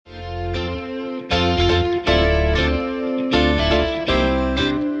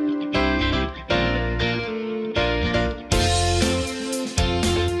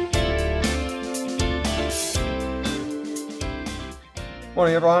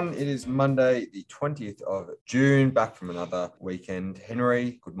Morning, everyone. It is Monday, the 20th of June, back from another weekend.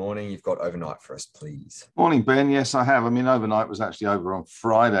 Henry, good morning. You've got overnight for us, please. Morning, Ben. Yes, I have. I mean, overnight was actually over on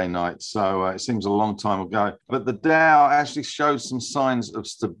Friday night, so it seems a long time ago. But the Dow actually showed some signs of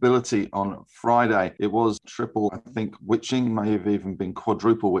stability on Friday. It was triple, I think, witching, may have even been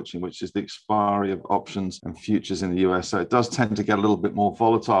quadruple witching, which is the expiry of options and futures in the US. So it does tend to get a little bit more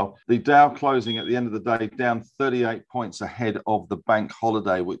volatile. The Dow closing at the end of the day down 38 points ahead of the bank holiday,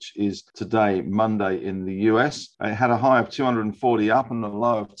 which is today, Monday in the US. It had a high of 240 up and a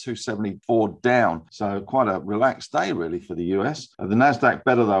low of 274 down. So quite a relaxed day, really, for the US. The Nasdaq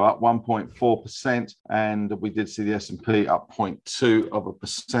better, though, up 1.4%. And we did see the S&P up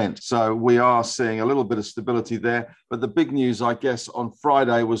 0.2%. So we are seeing a little bit of stability there. But the big news, I guess, on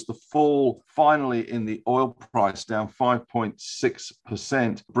Friday was the fall finally in the oil price, down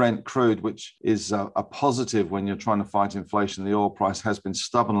 5.6%. Brent crude, which is a positive when you're trying to fight inflation. The oil price has been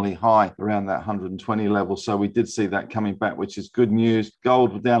stubbornly high around that 120 level. So we did see that coming back, which is good news.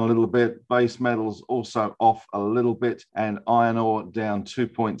 Gold was down a little bit. Base metals also off a little bit. And iron ore down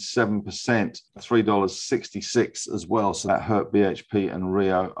 2.7%, $3.66 as well. So that hurt BHP and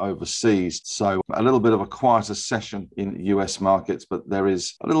Rio overseas. So a little bit of a quieter session in US markets, but there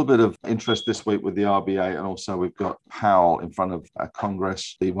is a little bit of interest this week with the RBA. And also we've got Powell in front of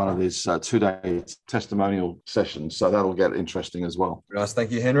Congress, one of his two-day testimonial sessions. So that'll get interesting as well. Nice.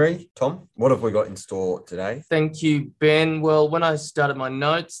 Thank you, Henry. Tom, what have we got in store today? Thank you, Ben. Well, when I started my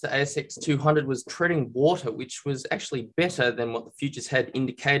notes, the ASX 200 was treading water, which was actually better than what the futures had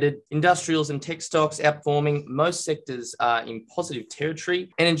indicated. Industrials and tech stocks outperforming. Most sectors are in positive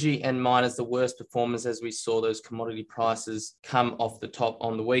territory. Energy and miners the worst performers as we saw those commodity prices come off the top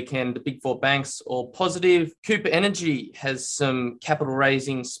on the weekend. The big four banks all positive. Cooper Energy has some capital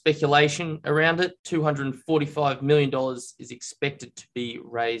raising speculation around it. $245 million is expected to be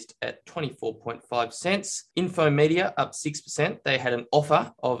raised at 24.5 cents. Infomedia up 6%. They had an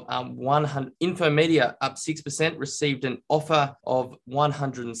offer of Infomedia up 6%, received an offer of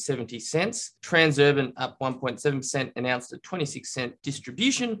 170 cents. Transurban up 1.7%, announced a 26-cent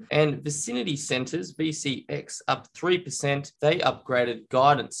distribution. And Vicinity Centres, VCX, up 3%. They upgraded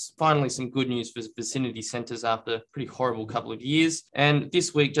guidance. Finally, some good news for Vicinity Centres after a pretty horrible couple of years. And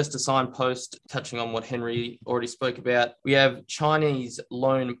this week, just a signpost touching on what Henry already spoke about, we have Chinese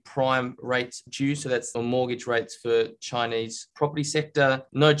loan prime rates due. So that's the mortgage rates for Chinese property sector.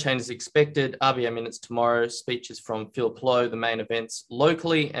 No changes expected. RBA minutes tomorrow. Speeches from Philip Lowe, the main events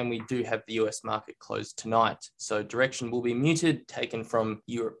locally. And we do have the US market closed tonight. So direction will be muted, taken from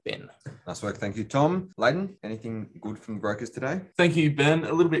Europe, Ben. Nice work. Thank you, Tom. Leighton, anything good from the brokers today? Thank you, Ben.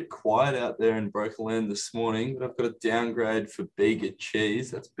 A little bit quiet out there in Brokerland this morning, but I've got a downgrade for Bega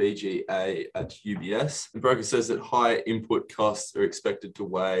Cheese. That's BGA at UBS. The broker says that higher input costs are expected to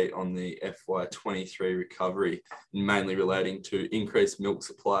weigh on the FY23 recovery, mainly relating to increased milk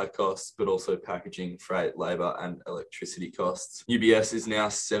supply costs, but also packaging, freight, labour and electricity costs. UBS is now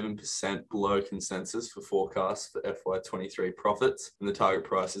 7% below consensus for forecasts for FY23 profits, and the target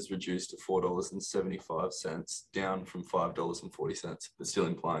price is reduced to $4.75, down from $5.40, but still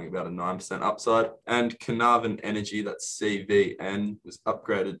implying about a 9% upside. And Carnarvon Energy, that's CVN, was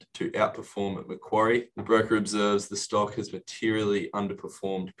upgraded to outperform at Macquarie. The broker observes the stock has materially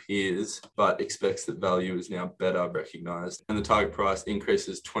underperformed peers, but expects that value is now better recognised. And the target price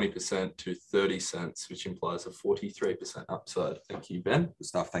increases 20% to 30 cents, which implies a 43% upside. Thank you, Ben. Good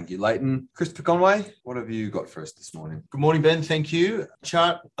stuff. Thank you, Leighton. Christopher Conway, what have you got for us this morning? Good morning, Ben. Thank you.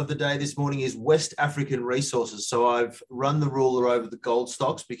 Chart of the day this morning is West African Resources. So I've run the ruler over the gold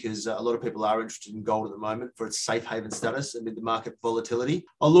stocks because a lot of people are interested in gold at the moment for its safe haven status amid the market volatility.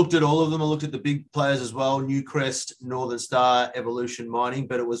 I looked at all of them. I looked at the big players as well, Newcrest, Northern Star, Evolution Mining,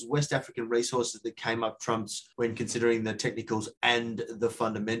 but it was West African Resources that came up trumps when considering the technicals and the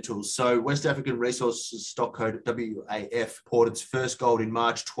fundamentals. So West African Resources stock code WAF poured its first gold in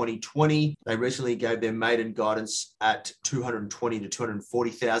March 2020. They recently gave their maiden guidance at 220 to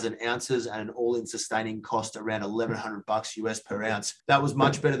 240,000 ounces and an all-in sustaining cost around $1,100 US per ounce. That was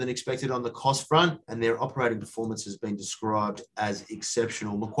much better than expected on the cost front, and their operating performance has been described as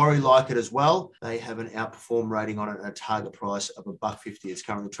exceptional. Macquarie like it as well. They have an outperform rating on it at a target price of $1.50. It's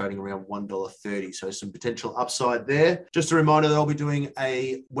currently trading around $1.30. So some potential upside there. Just a reminder that I'll be doing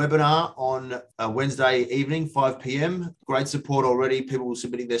a webinar on Wednesday evening, 5 p.m. Great support already. People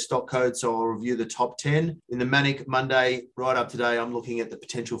submitting their stock codes, so I'll review the top 10. In the Manic Monday, right up today, I'm looking at the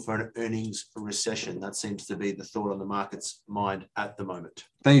potential for an earnings recession. That seems to be the thought on the market's mind at the moment.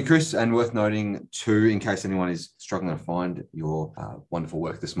 Thank you, Chris. And worth noting too, in case anyone is struggling to find your wonderful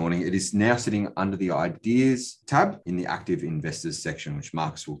work this morning, it is now sitting under the Ideas tab in the Active Investors section, which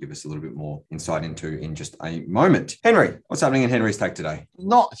Marcus will give us a little bit more insight into in just a moment. Henry, what's happening in Henry's Take today?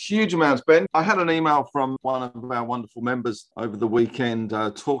 Not huge amounts, Ben. I had an email from one of our wonderful members over the weekend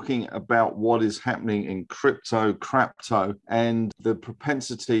talking about what is happening in crypto, and the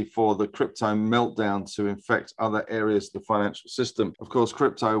propensity for the crypto meltdown to infect other areas of the financial system. Of course,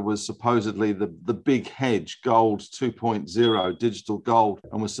 crypto was supposedly the big hedge, gold 2.0, digital gold,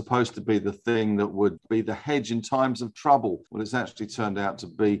 and was supposed to be the thing that would be the hedge in times of trouble. Well, it's actually turned out to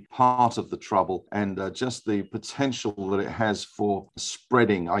be part of the trouble, and just the potential that it has for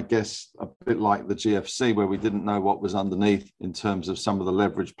spreading, I guess, a bit like the GFC, where we didn't know what was underneath in terms of some of the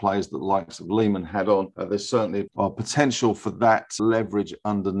leverage plays that the likes of Lehman had on. There's certainly a potential for that leverage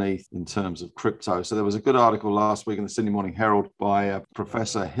underneath in terms of crypto. So there was a good article last week in the Sydney Morning Herald by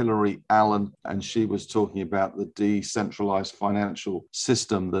Professor Hilary Allen, and she was talking about the decentralized financial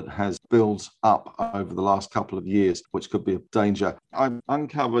system that has built up over the last couple of years, which could be a danger. I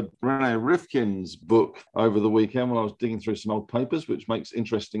uncovered Renee Rifkin's book over the weekend when I was digging through some old papers, which makes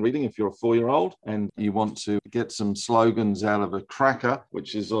interesting reading if you're a 4-year-old and you want to get some slogans out of a cracker,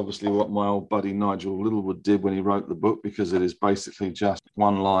 which is obviously what my old buddy Nigel Littlewood did when he wrote the book, because it is basically just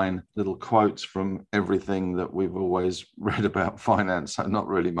one-line little quotes from everything that we've always read about finance. So not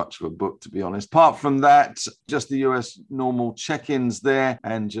really much of a book, to be honest. Apart from that, just the US normal check-ins there,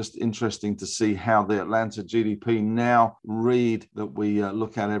 and just interesting to see how the Atlanta GDP now read that we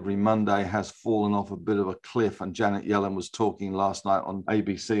look at every Monday has fallen off a bit of a cliff. And Janet Yellen was talking last night on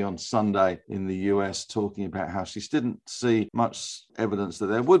ABC on Sunday in the US, talking about how she didn't see much evidence that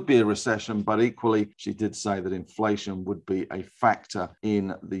there would be a recession, but equally she did say that inflation would be a factor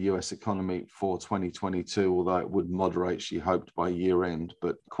in the US economy for 2022, although it would moderate, she hoped, by year end.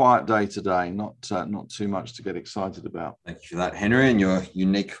 But quiet day today, not too much to get excited about. Thank you for that, Henry, and your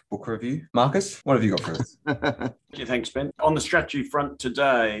unique book review. Marcus, what have you got for us? Thanks, Ben. On the strategy front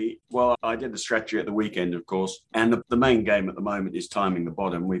today, well, I did the strategy at the weekend, of course, and the main game at the moment is timing the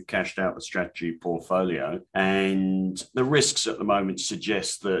bottom. We've cashed out the strategy portfolio, and the risks at the moment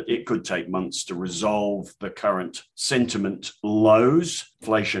suggest that it could take months to resolve the current sentiment lows.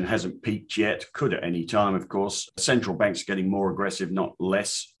 Inflation hasn't peaked yet, could at any time, of course. Central banks are getting more aggressive, not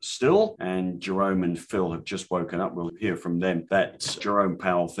less still. And Jerome and Phil have just woken up. We'll hear from them. That Jerome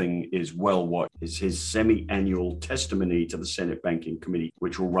Powell thing is well watched. It's his semi-annual testimony to the Senate Banking Committee,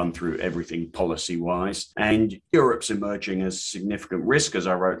 which will run through everything policy-wise. And Europe's emerging as significant risk, as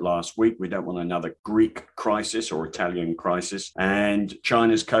I wrote last week. We don't want another Greek crisis or Italian crisis. And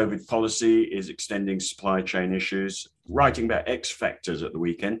China's COVID policy is extending supply chain issues. Writing about X factors at the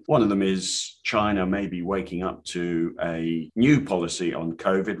weekend. One of them is China may be waking up to a new policy on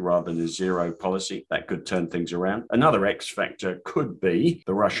COVID rather than a zero policy. That could turn things around. Another X factor could be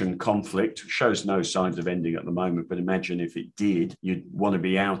the Russian conflict. Shows no signs of ending at the moment, but imagine if it did, you'd want to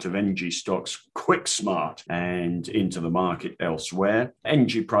be out of energy stocks quick smart and into the market elsewhere.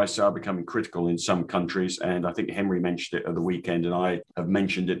 Energy prices are becoming critical in some countries, and I think Henry mentioned it at the weekend, and I have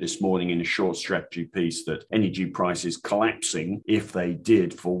mentioned it this morning in a short strategy piece, that energy prices collapsing, if they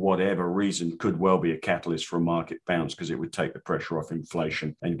did for whatever reason, could well be a catalyst for a market bounce, because it would take the pressure off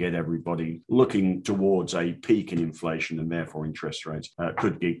inflation and get everybody looking towards a peak in inflation, and therefore interest rates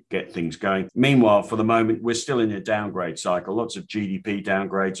could get things going. Meanwhile, for the moment, we're still in a downgrade cycle. Lots of GDP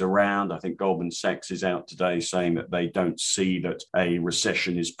downgrades around. I think Goldman Sachs is out today saying that they don't see that a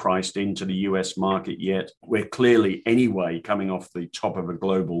recession is priced into the US market yet. We're clearly anyway coming off the top of a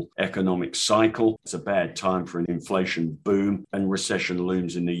global economic cycle. It's a bad time for an inflation boom, and recession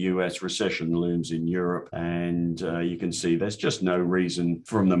looms in the US, recession looms in Europe, and you can see there's just no reason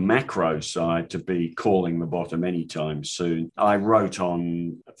from the macro side to be calling the bottom anytime soon. I wrote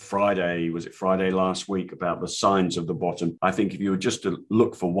on Friday, was it Friday last week, about the signs of the bottom. I think if you were just to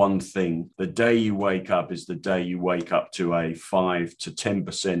look for one thing, the day you wake up is the day you wake up to a 5 to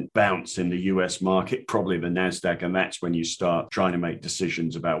 10% bounce in the US market, probably the NASDAQ, and that's when you start trying to make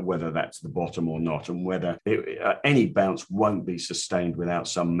decisions about whether that's the bottom or not, and whether any bounce won't be sustained without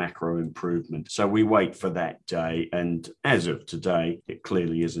some macro improvement. So we wait for that day, and as of today, it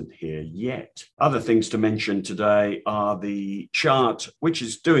clearly isn't here yet. Other things to mention today are the chart, which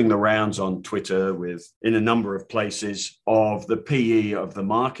is doing the rounds on Twitter in a number of places, of the PE of the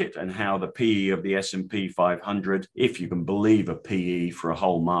market and how the PE of the S&P 500, if you can believe a PE for a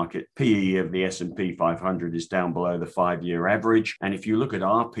whole market, PE of the S&P 500 is down below the 5-year average. And if you look at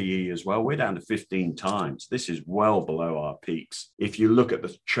our PE as well, we're down to 15 times. This is way well below our peaks. If you look at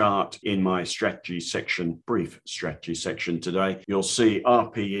the chart in my strategy section, brief strategy section today, you'll see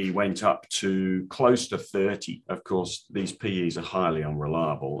our PE went up to close to 30. Of course, these PEs are highly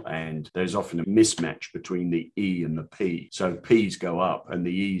unreliable, and there's often a mismatch between the E and the P. So P's go up and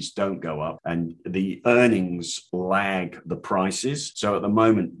the E's don't go up, and the earnings lag the prices. So at the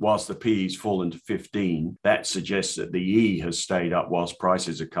moment, whilst the PE's fallen to 15, that suggests that the E has stayed up whilst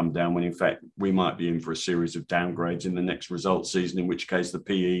prices have come down, when in fact we might be in for a series of downgrades in the next results season, in which case the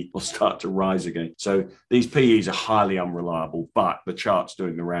PE will start to rise again. So these PEs are highly unreliable, but the charts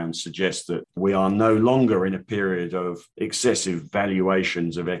doing the rounds suggest that we are no longer in a period of excessive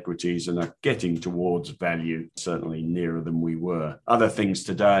valuations of equities and are getting towards value, certainly nearer than we were. Other things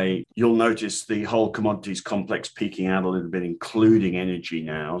today, you'll notice the whole commodities complex peaking out a little bit, including energy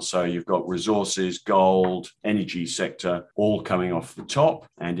now. So you've got resources, gold, energy sector, all coming off the top.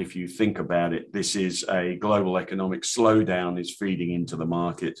 And if you think about it, this is a global economic slowdown is feeding into the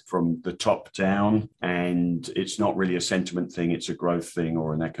market from the top down. And it's not really a sentiment thing, it's a growth thing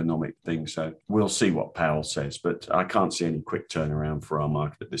or an economic thing. So we'll see what Powell says, but I can't see any quick turnaround for our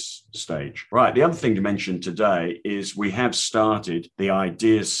market at this stage. Right, the other thing to mention today is we have started the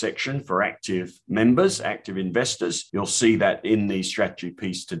ideas section for active members, active investors. You'll see that in the strategy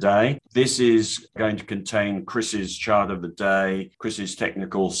piece today. This is going to contain Chris's chart of the day, Chris's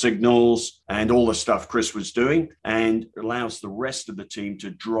technical signals, and all the stuff Chris was doing, and allows the rest of the team to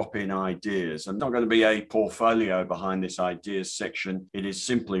drop in ideas. And not going to be a portfolio behind this ideas section. It is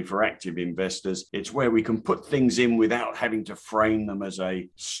simply for active investors. It's where we can put things in without having to frame them as a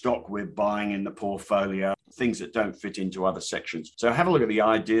stock we're buying in the portfolio, things that don't fit into other sections. So have a look at the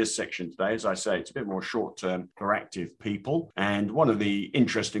ideas section today. As I say, it's a bit more short-term for active people. And one of the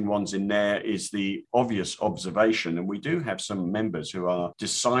interesting ones in there is the obvious observation. And we do have some members who are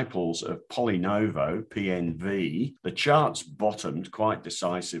disciples of PolyNovo, PNV. The chart's bottomed quite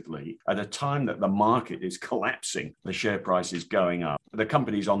decisively at a time that the market is collapsing. The share price is going up. The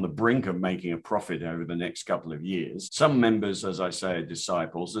company's on the brink of making a profit over the next couple of years. Some members, as I say, are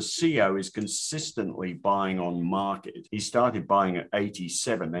disciples. The CEO is consistently buying on market. He started buying at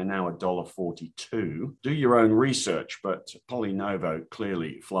 87. They're now $1.42. Do your own research, but PolyNovo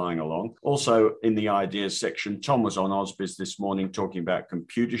clearly flying along. Also in the ideas section, Tom was on Ausbiz this morning talking about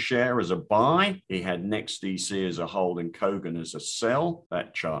Computershare as a buy. He had NextDC as a hold and Kogan as a sell.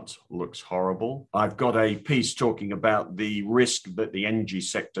 That chart looks horrible. I've got a piece talking about the risk that the energy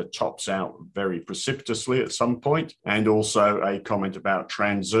sector tops out very precipitously at some point, and also a comment about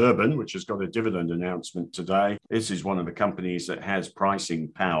Transurban, which has got a dividend announcement today. This is one of the companies that has pricing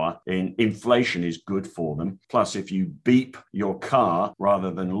power, and inflation is good for them. Plus, if you beep your car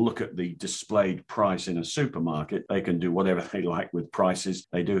rather than look at the displayed price in a supermarket, they can do whatever they like with prices.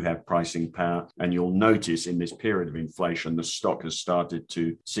 They do have pricing power, and you'll notice in this period of inflation, the stock has started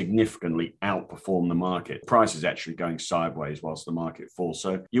to significantly outperform the market. Price is actually going sideways whilst the market falls.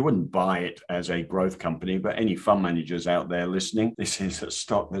 So you wouldn't buy it as a growth company, but any fund managers out there listening, this is a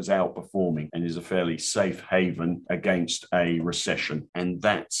stock that's outperforming and is a fairly safe haven against a recession. And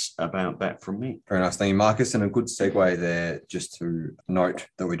that's about that from me. Very nice. Thank you, Marcus. And a good segue there, just to note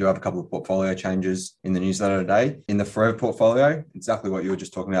that we do have a couple of portfolio changes in the newsletter today. In the Forever portfolio, exactly what you were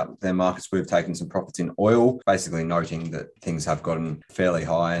just talking about there, Marcus, we've taken some profits in oil, basically noting that things have gotten fairly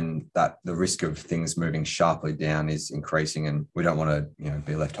high and that the risk of things moving sharply down is increasing, and we don't want to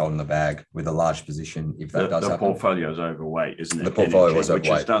be left holding the bag with a large position if that does happen. The portfolio's overweight, isn't it? The portfolio was overweight.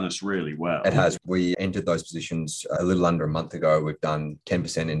 Which has done us really well. It has. We entered those positions a little under a month ago. We've done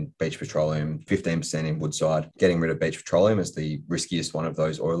 10% in Beach Petroleum, 15% in Woodside, getting rid of Beach Petroleum as the riskiest one of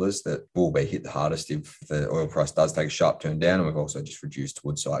those oilers that will be hit the hardest if the oil price does take a sharp turn down. And we've also just reduced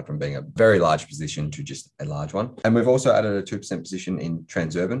Woodside from being a very large position to just a large one. And we've also added a 2% position in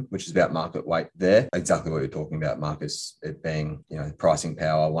Transurban, which is about market weight there. Exactly what you're talking about, Marcus, it being, pricing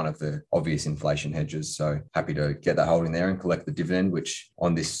power, one of the obvious inflation hedges. So happy to get that holding there and collect the dividend, which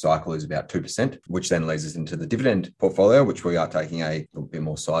on this cycle is about 2%, which then leads us into the dividend portfolio, which we are taking a bit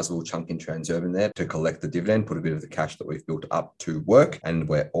more sizable chunk in Transurban there to collect the dividend, put a bit of the cash that we've built up to work. And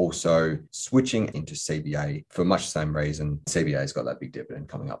we're also switching into CBA for much the same reason. CBA's got that big dividend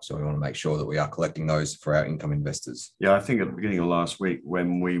coming up. So we want to make sure that we are collecting those for our income investors. Yeah, I think at the beginning of last week,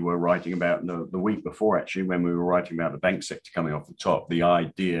 when we were writing about the week before, actually, when we were writing about the bank sector coming off the top, the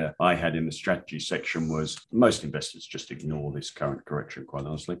idea I had in the strategy section was most investors just ignore this current correction, quite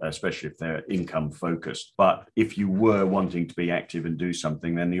honestly, especially if they're income focused. But if you were wanting to be active and do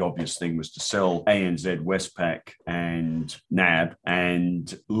something, then the obvious thing was to sell ANZ, Westpac and NAB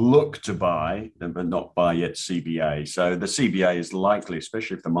and look to buy, but not buy yet CBA. So the CBA is likely,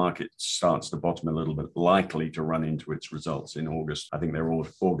 especially if the market starts to bottom a little little bit likely to run into its results in August. I think they're all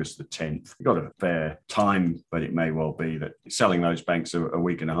August the 10th. We've got a fair time, but it may well be that selling those banks a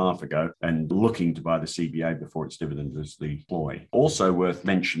week and a half ago and looking to buy the CBA before its dividend is the ploy. Also worth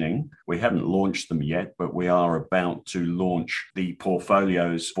mentioning, we haven't launched them yet, but we are about to launch the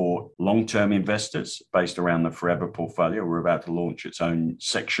portfolios for long-term investors based around the Forever portfolio. We're about to launch its own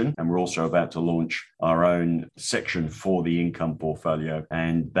section, and we're also about to launch our own section for the income portfolio.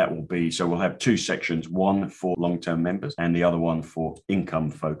 And that will be, so we'll have two sections, one for long-term members and the other one for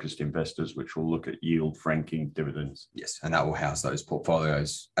income-focused investors, which will look at yield, franking, dividends. Yes, and that will house those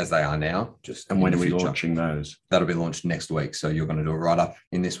portfolios as they are now. And when are we launching those? That'll be launched next week. So you're going to do a write-up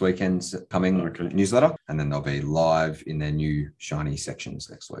in this weekend's coming newsletter, and then they'll be live in their new shiny sections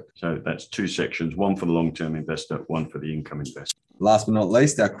next week. So that's two sections, one for the long-term investor, one for the income investor. Last but not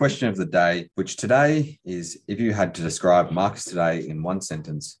least, our question of the day, which today is, if you had to describe Marcus today in one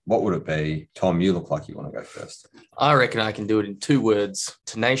sentence, what would it be? Tom, you look like you want to go first. I reckon I can do it in 2 words: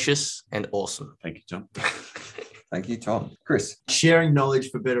 tenacious and awesome. Thank you, Tom. Thank you, Tom. Chris. Sharing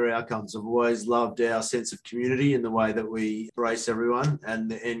knowledge for better outcomes. I've always loved our sense of community and the way that we embrace everyone. And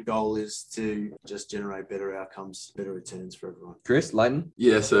the end goal is to just generate better outcomes, better returns for everyone. Chris, Leighton.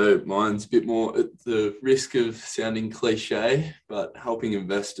 Yeah, so mine's a bit more at the risk of sounding cliche, but helping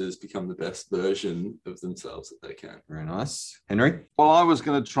investors become the best version of themselves that they can. Very nice. Henry. Well, I was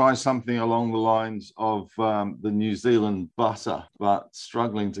going to try something along the lines of the New Zealand butter, but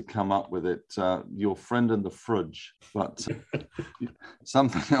struggling to come up with it. Your friend in the fridge. But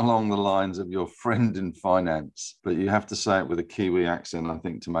something along the lines of your friend in finance, but you have to say it with a Kiwi accent, I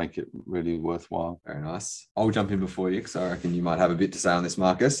think, to make it really worthwhile. Very nice. I'll jump in before you because I reckon you might have a bit to say on this,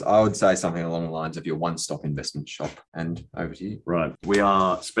 Marcus. I would say something along the lines of your one-stop investment shop. And over to you. Right. We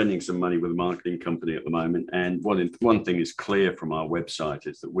are spending some money with a marketing company at the moment. And one thing is clear from our website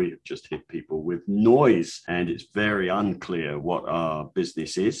is that we have just hit people with noise, and it's very unclear what our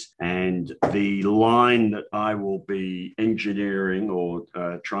business is. And the line that I will be engineering or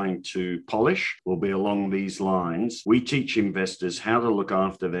trying to polish will be along these lines. We teach investors how to look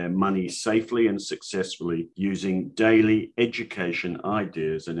after their money safely and successfully using daily education,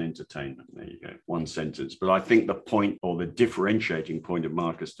 ideas, and entertainment. There you go. One sentence. But I think the point, or the differentiating point of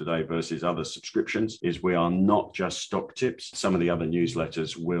Marcus today versus other subscriptions, is we are not just stock tips. Some of the other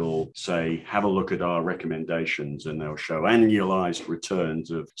newsletters will say, have a look at our recommendations, and they'll show annualized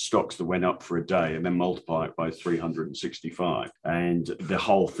returns of stocks that went up for a day and then multiply it by 365. And the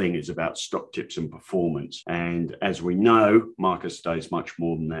whole thing is about stock tips and performance. And as we know, Marcus Day is much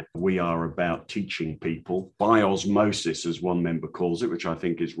more than that. We are about teaching people by osmosis, as one member calls it, which I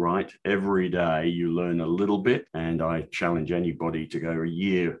think is right. Every day you learn a little bit, and I challenge anybody to go a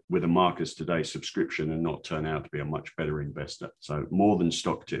year with a Marcus Today subscription and not turn out to be a much better investor. So more than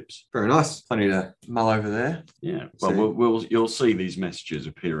stock tips. Very nice. Plenty to mull over there. Yeah, well, you'll see these messages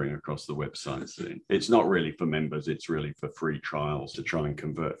appearing across the website soon. It's not really for members, it's really for free trials, to try and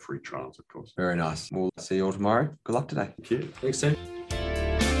convert free trials, of course. Very nice. We'll see you all tomorrow. Good luck today. Thank you. Thanks, Tim.